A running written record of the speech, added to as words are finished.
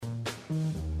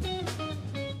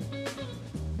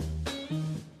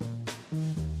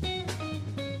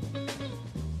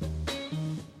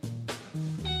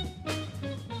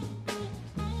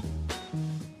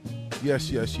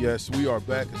Yes, yes, yes. We are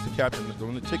back. It's the captain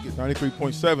on the ticket,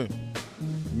 93.7.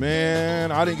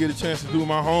 Man, I didn't get a chance to do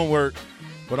my homework,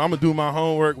 but I'm gonna do my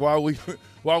homework while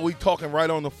we talking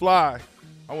right on the fly.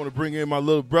 I want to bring in my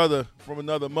little brother from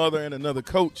another mother and another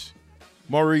coach,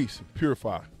 Maurice,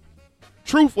 Purify.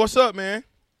 Truth, what's up, man?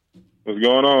 What's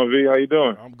going on, V? How you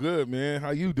doing? I'm good, man. How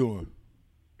you doing?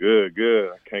 Good,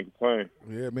 good. I can't complain.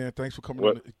 Yeah, man. Thanks for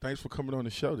coming on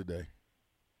the show today.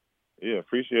 Yeah,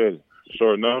 appreciate it.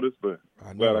 Short notice, but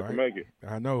glad I can make it.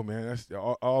 I know, man. That's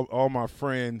all my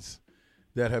friends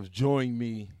that have joined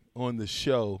me on the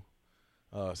show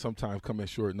sometimes come at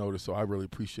short notice, so I really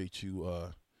appreciate you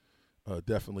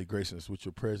definitely gracing us with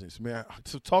your presence. Man,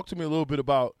 so talk to me a little bit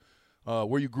about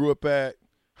where you grew up at.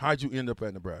 How'd you end up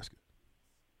at Nebraska?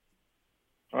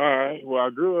 All right. Well, I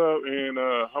grew up in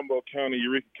Humboldt County,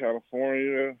 Eureka,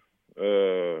 California.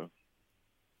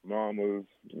 Mom was,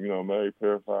 married,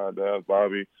 Purify, dad,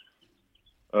 Bobby.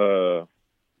 I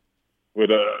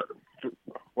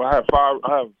have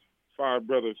five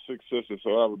brothers, 6 sisters,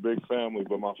 so I have a big family.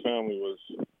 But my family was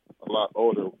a lot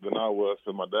older than I was.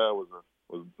 So my dad was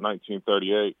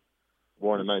 1938,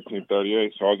 born in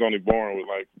 1938. So I was only born with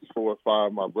like 4 or 5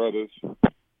 of my brothers,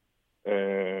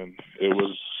 and it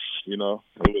was,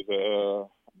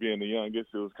 being the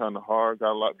youngest, it was kind of hard.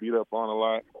 Got a lot beat up on a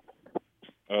lot,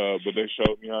 but they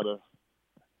showed me how to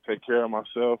take care of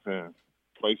myself and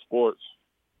play sports.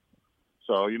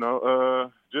 So,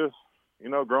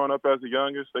 growing up as the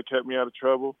youngest, they kept me out of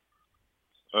trouble.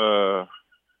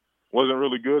 Wasn't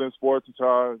really good in sports until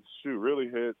I really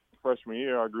hit freshman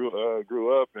year. I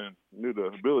grew up and knew the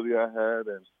ability I had,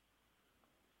 and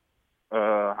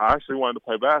I actually wanted to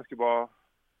play basketball.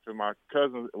 So my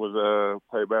cousin was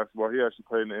played basketball. He actually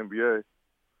played in the NBA.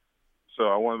 So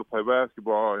I wanted to play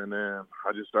basketball, and then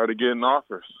I just started getting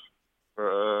offers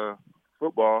for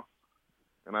football.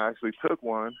 And I actually took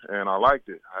one, and I liked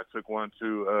it. I took one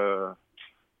to,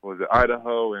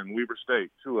 Idaho and Weber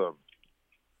State, 2 of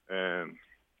them. And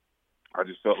I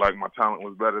just felt like my talent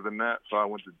was better than that. So I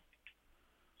went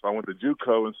to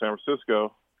JUCO in San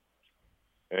Francisco,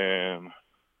 and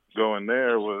going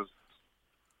there was,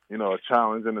 a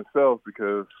challenge in itself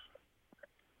because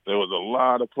there was a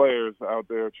lot of players out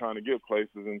there trying to get places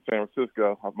in San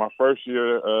Francisco. My first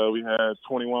year, we had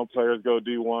 21 players go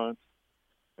D1.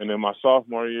 And then my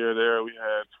sophomore year there, we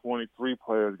had 23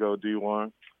 players go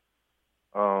D1.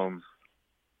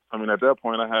 At that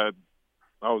point, I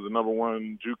was the number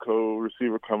 1 JUCO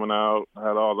receiver coming out. I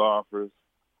had all the offers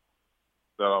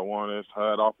that I wanted. I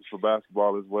had offers for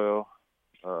basketball as well.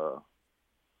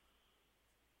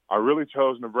 I really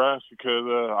chose Nebraska because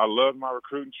I loved my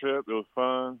recruiting trip. It was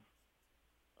fun.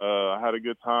 I had a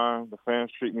good time. The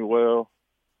fans treat me well.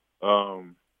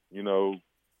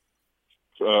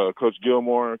 Coach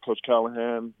Gilmore and Coach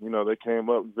Callahan, they came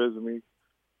up and visited me,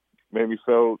 made me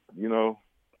feel,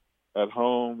 at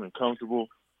home and comfortable.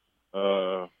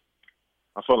 I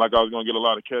felt like I was going to get a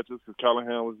lot of catches because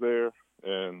Callahan was there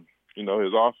and,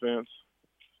 his offense.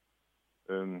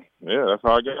 And, yeah, that's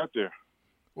how I got there.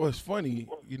 Well, it's funny,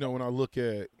 when I look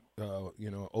at,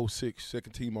 06,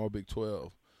 second team All Big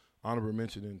 12, honorable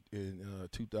mention in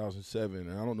 2007,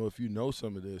 and I don't know if you know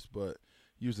some of this, but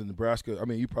he was in Nebraska. I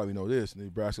mean, you probably know this. The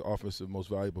Nebraska offensive most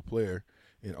valuable player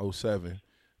in 07.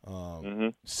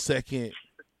 Second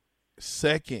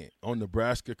on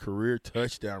Nebraska career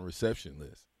touchdown reception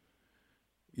list.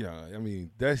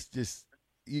 That's just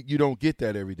you don't get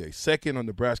that every day. Second on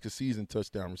Nebraska season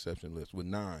touchdown reception list with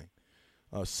 9.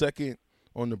 Second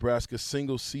on Nebraska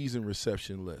single season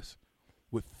reception list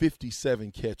with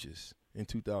 57 catches in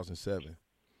 2007.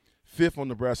 Fifth on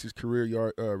Nebraska's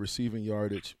career receiving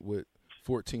yardage with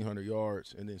 1,400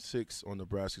 yards, and then 6th on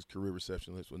Nebraska's career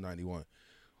reception list with 91.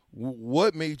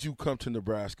 What made you come to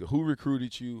Nebraska? Who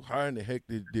recruited you? How in the heck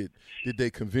did they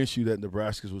convince you that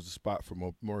Nebraska was the spot for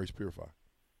Maurice Purify?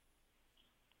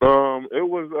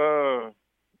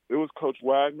 It was Coach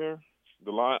Wagner,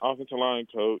 the offensive line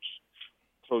coach,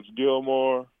 Coach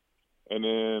Gilmore, and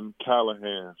then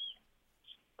Callahan.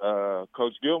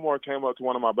 Coach Gilmore came up to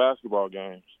one of my basketball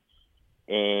games,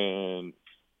 and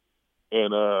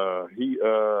he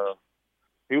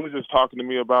was just talking to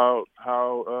me about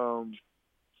how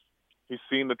he's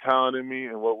seen the talent in me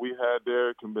and what we had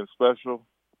there can be special,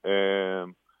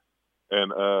 and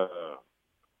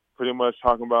pretty much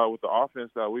talking about with the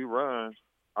offense that we run,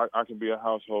 I can be a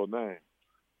household name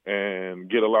and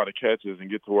get a lot of catches and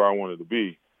get to where I wanted to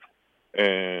be.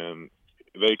 And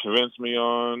they convinced me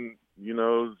on,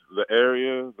 the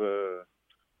area,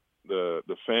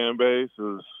 the fan base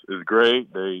is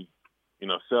great. They,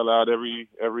 sell out every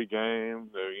game.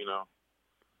 They're,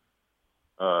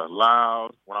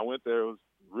 loud. When I went there, it was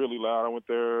really loud. I went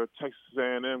there Texas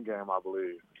A&M game, I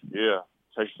believe. Yeah,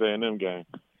 Texas A&M game.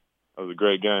 That was a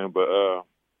great game. But,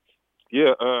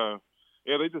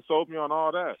 they just sold me on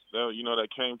all that. That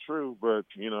came true. But,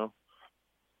 it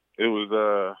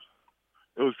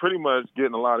was pretty much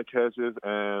getting a lot of catches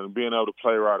and being able to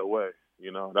play right away.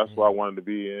 That's what I wanted to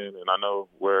be in. And I know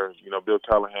where, Bill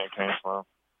Callahan came from.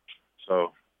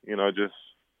 So, just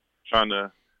trying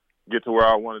to get to where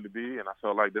I wanted to be. And I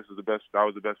felt like that was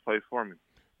the best place for me.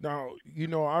 Now,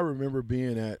 I remember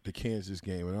being at the Kansas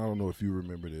game, and I don't know if you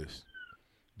remember this,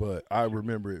 but I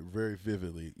remember it very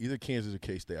vividly. Either Kansas or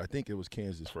K-State. I think it was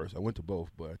Kansas first. I went to both,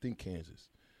 but I think Kansas.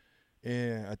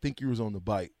 And I think you was on the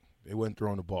bike. They wasn't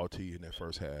throwing the ball to you in that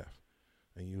first half.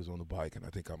 And you was on the bike, and I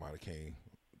think I might have came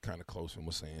kind of close and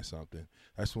was saying something.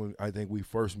 That's when I think we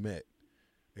first met.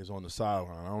 It was on the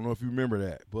sideline. I don't know if you remember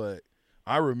that, but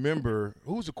I remember –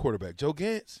 who was the quarterback? Joe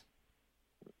Gantz?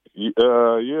 Yeah.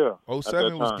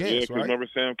 07 was Gantz, yeah, right? Remember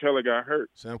Sam Keller got hurt.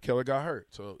 Sam Keller got hurt.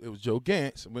 So it was Joe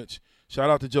Gantz, which shout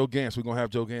out to Joe Gantz. We're going to have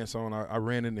Joe Gantz on. I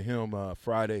ran into him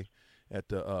Friday at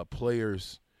the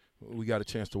Players. We got a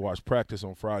chance to watch practice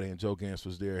on Friday, and Joe Gantz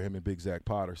was there, him and Big Zach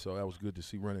Potter. So that was good to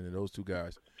see running into those two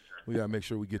guys. We got to make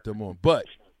sure we get them on. But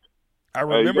I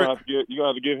remember you're gonna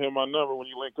have to give him my number when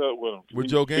you link up with him. With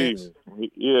Joe Gantz?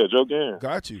 Yeah, Joe Gantz.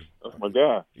 Got you. That's my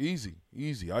guy. Easy.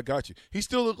 I got you. He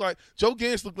still looked like – Joe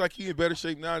Gantz looked like he in better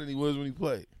shape now than he was when he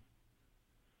played.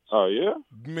 Oh, yeah?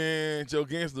 Man, Joe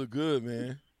Gantz look good,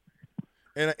 man.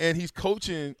 And he's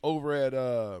coaching over at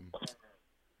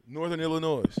Northern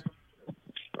Illinois.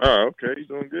 Oh, okay. He's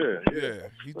doing good. Yeah,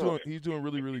 he's doing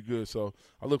really, really good. So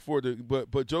I look forward to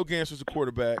 – but Joe Gantz was the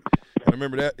quarterback. And I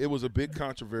remember that it was a big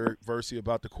controversy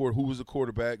about who was the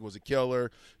quarterback. Was it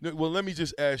Keller? Well, let me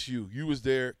just ask you. You was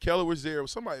there. Keller was there.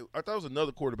 Somebody – I thought it was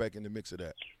another quarterback in the mix of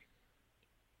that.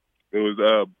 It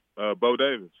was Bo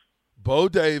Davis. Bo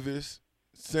Davis,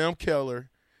 Sam Keller,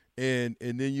 and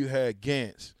then you had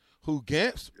Gantz. Who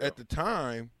Gantz at the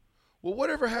time – well,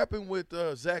 whatever happened with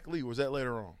Zach Lee? Was that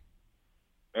later on?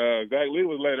 Zach Lee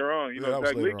was later on.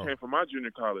 Zach Lee came from my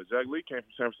junior college. Zach Lee came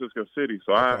from San Francisco City,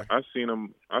 so okay. I seen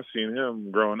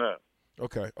him growing up.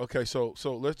 Okay. So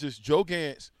let's just Joe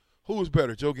Gantz. Who was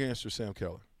better, Joe Gantz or Sam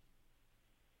Keller?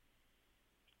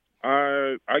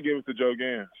 I give it to Joe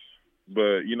Gantz,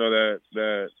 but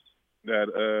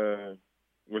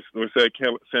where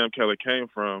Sam Keller came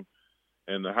from,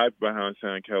 and the hype behind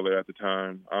Sam Keller at the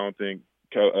time, I don't think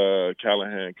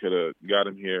Callahan could have got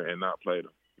him here and not played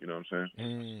him. You know what I'm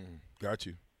saying? Got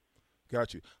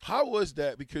you. How was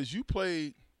that? Because you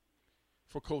played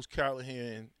for Coach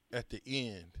Callahan at the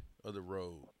end of the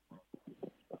road.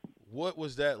 What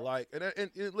was that like? And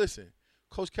listen,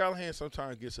 Coach Callahan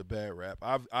sometimes gets a bad rap.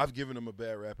 I've given him a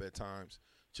bad rap at times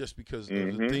just because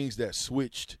of the things that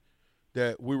switched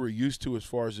that we were used to as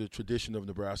far as the tradition of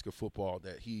Nebraska football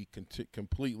that he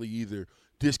completely either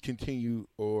discontinued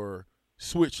or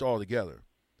switched altogether.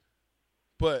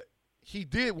 But he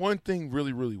did one thing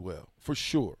really, really well, for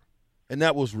sure, and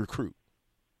that was recruit.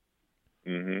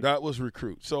 That was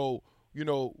recruit. So,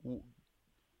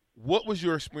 what was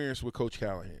your experience with Coach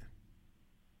Callahan?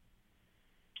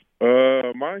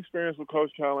 My experience with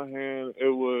Coach Callahan, it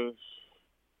was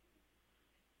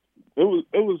a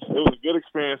good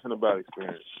experience and a bad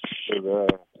experience. A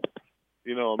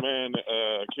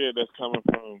kid that's coming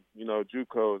from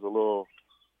JUCO is a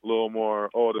little more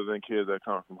older than kids that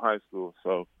come from high school.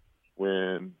 So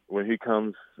when he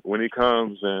comes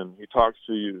and he talks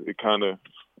to you, it kind of,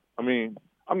 I'm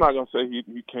not gonna say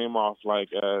he came off like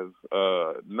as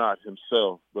not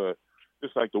himself, but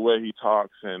just like the way he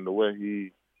talks and the way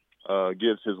he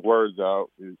gives his words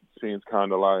out, it seems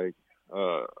kind of like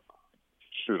I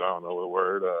don't know the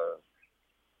word.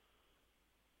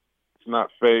 It's not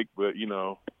fake, but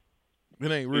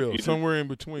it ain't real. Somewhere in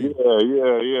between.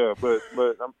 Yeah. But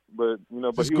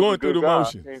just he going was a through the good guy.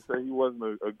 motions. I can't say he wasn't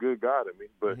a good guy to me,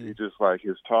 but he just like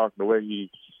his talk, the way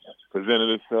he presented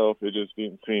himself, it just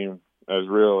didn't seem as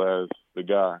real as the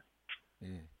guy.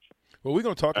 Well, we're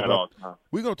gonna talk about.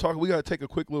 We got to take a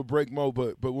quick little break, Mo.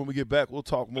 But when we get back, we'll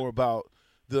talk more about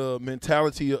the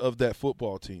mentality of that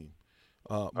football team.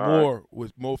 More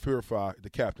with Mo Purify, the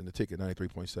captain, the ticket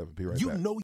 93.7. Be right back.